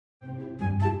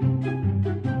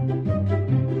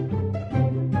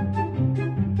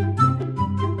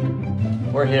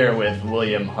We're here with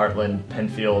William Hartland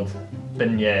Penfield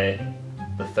Beignet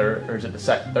the third, or is it the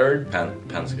third?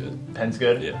 Penn's good. Penn's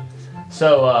good? Yeah.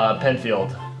 So,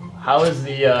 Penfield, how is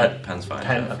the... Penn's fine.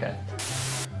 Penn, okay.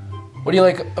 What do you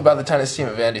like about the tennis team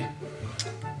at Vandy?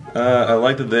 I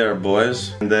like that they are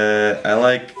boys. And I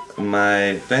like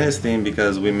my tennis team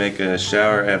because we make a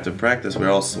shower after practice.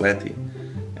 We're all sweaty.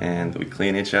 And we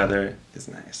clean each other. It's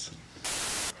nice.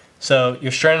 So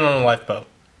you're stranded on a lifeboat,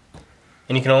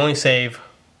 and you can only save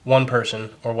one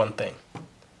person or one thing. You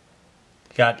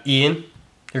got Ian,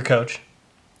 your coach.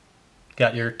 You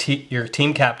got your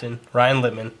team captain, Ryan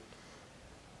Littman,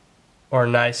 or a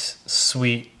nice,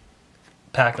 sweet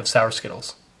pack of sour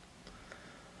Skittles.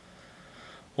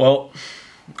 Well,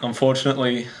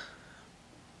 unfortunately,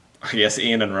 I guess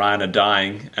Ian and Ryan are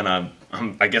dying, and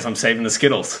I guess I'm saving the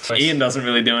Skittles. Ian doesn't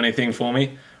really do anything for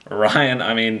me. Ryan,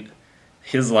 I mean,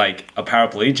 he's like a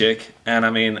paraplegic, and I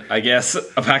mean, I guess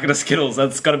a packet of Skittles,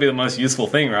 that's got to be the most useful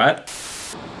thing, right?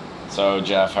 So,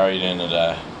 Jeff, how are you doing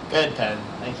today? Good, Penn.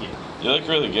 Thank you. You look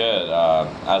really good,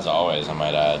 as always, I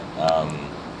might add.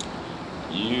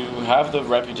 You have the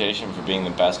reputation for being the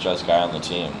best dressed guy on the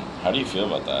team. How do you feel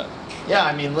about that? Yeah,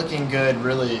 I mean, looking good it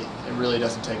really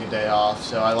doesn't take a day off.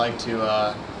 So I like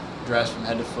to dress from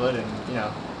head to foot and, you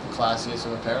know, the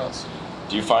classiest of apparels.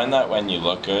 Do you find that when you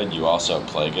look good, you also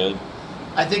play good?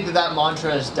 I think that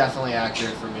mantra is definitely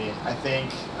accurate for me. I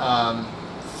think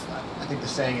the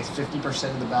saying is 50%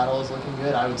 of the battle is looking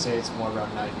good. I would say it's more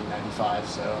around 90, 95.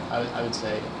 So I would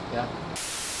say, yeah.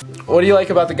 What do you like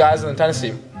about the guys on the tennis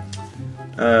team?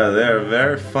 They're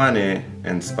very funny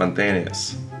and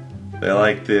spontaneous. They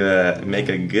like to make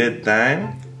a good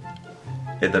time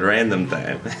at a random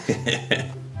time.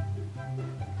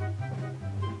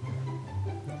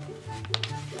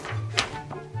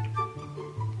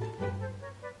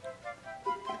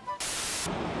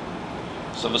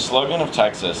 So the slogan of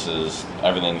Texas is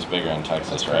everything's bigger in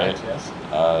Texas, right? Correct, yes.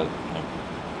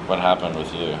 What happened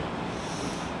with you?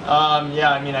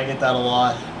 Yeah, I mean, I get that a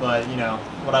lot, but, you know,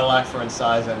 what I lack for in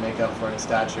size, I make up for in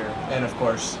stature. And, of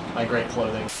course, my great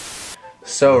clothing.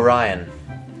 So, Ryan,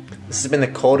 this has been the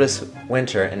coldest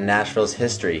winter in Nashville's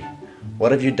history.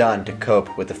 What have you done to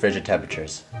cope with the frigid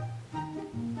temperatures?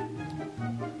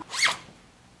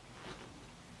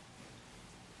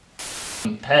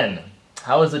 Penn,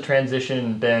 how has the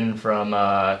transition been from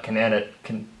Canada?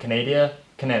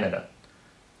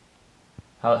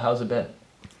 How's it been?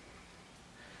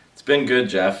 It's been good,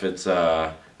 Jeff. It's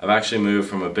I've actually moved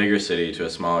from a bigger city to a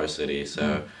smaller city,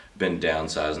 so been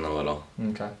downsizing a little.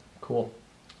 Okay, cool.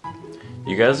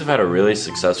 You guys have had a really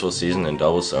successful season in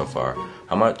doubles so far.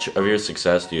 How much of your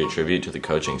success do you attribute to the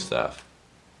coaching staff?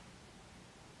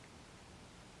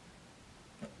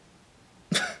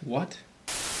 What?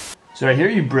 So I hear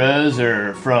you bros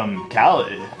are from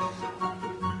Cali.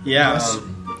 Yeah,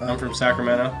 I'm from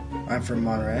Sacramento. I'm from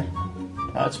Monterey.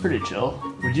 That's pretty chill.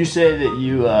 Would you say that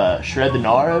you shred the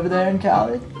gnar over there in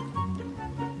Cali?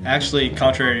 Actually,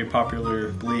 contrary to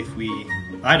popular belief,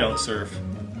 I don't surf.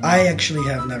 I actually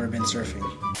have never been surfing.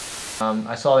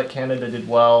 I saw that Canada did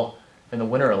well in the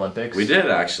Winter Olympics. We did,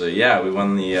 actually. Yeah, we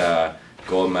won the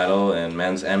gold medal in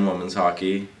men's and women's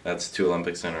hockey. That's 2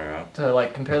 Olympics in a row. To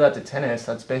like compare that to tennis,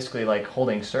 that's basically like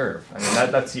holding serve. I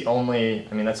mean, that's the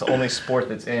only sport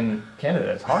that's in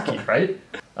Canada is hockey, right?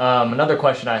 Another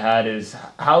question I had is,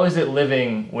 how is it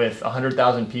living with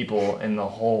 100,000 people in the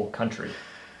whole country?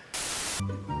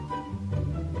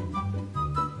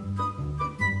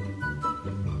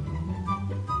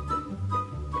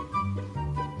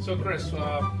 So Chris,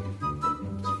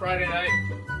 it's Friday night.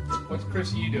 What's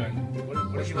Chris you doing?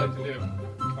 What does you like to do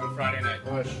on Friday night?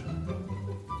 Push.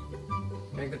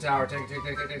 Take the tower. Take.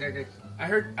 I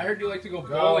heard you like to go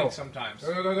bowling sometimes.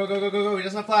 Go. He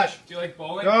doesn't have flash. Do you like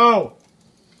bowling? Go.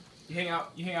 You hang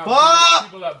out with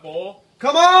people that bowl.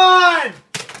 Come on!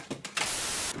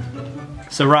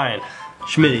 So Ryan,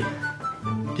 Schmitty,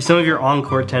 do some of your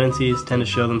on-court tendencies tend to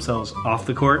show themselves off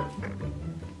the court?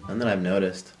 None that I've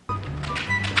noticed.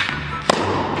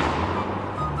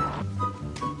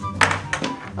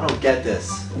 I don't get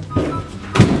this.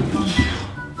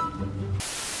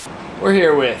 We're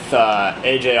here with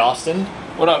AJ Austin.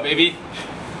 What up, baby?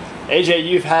 AJ,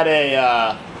 you've had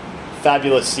a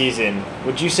fabulous season.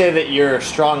 Would you say that your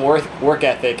strong work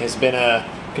ethic has been a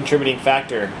contributing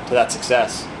factor to that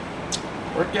success?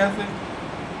 Work ethic?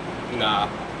 Nah,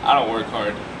 I don't work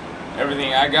hard.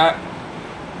 Everything I got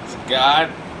is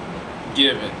God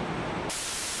given.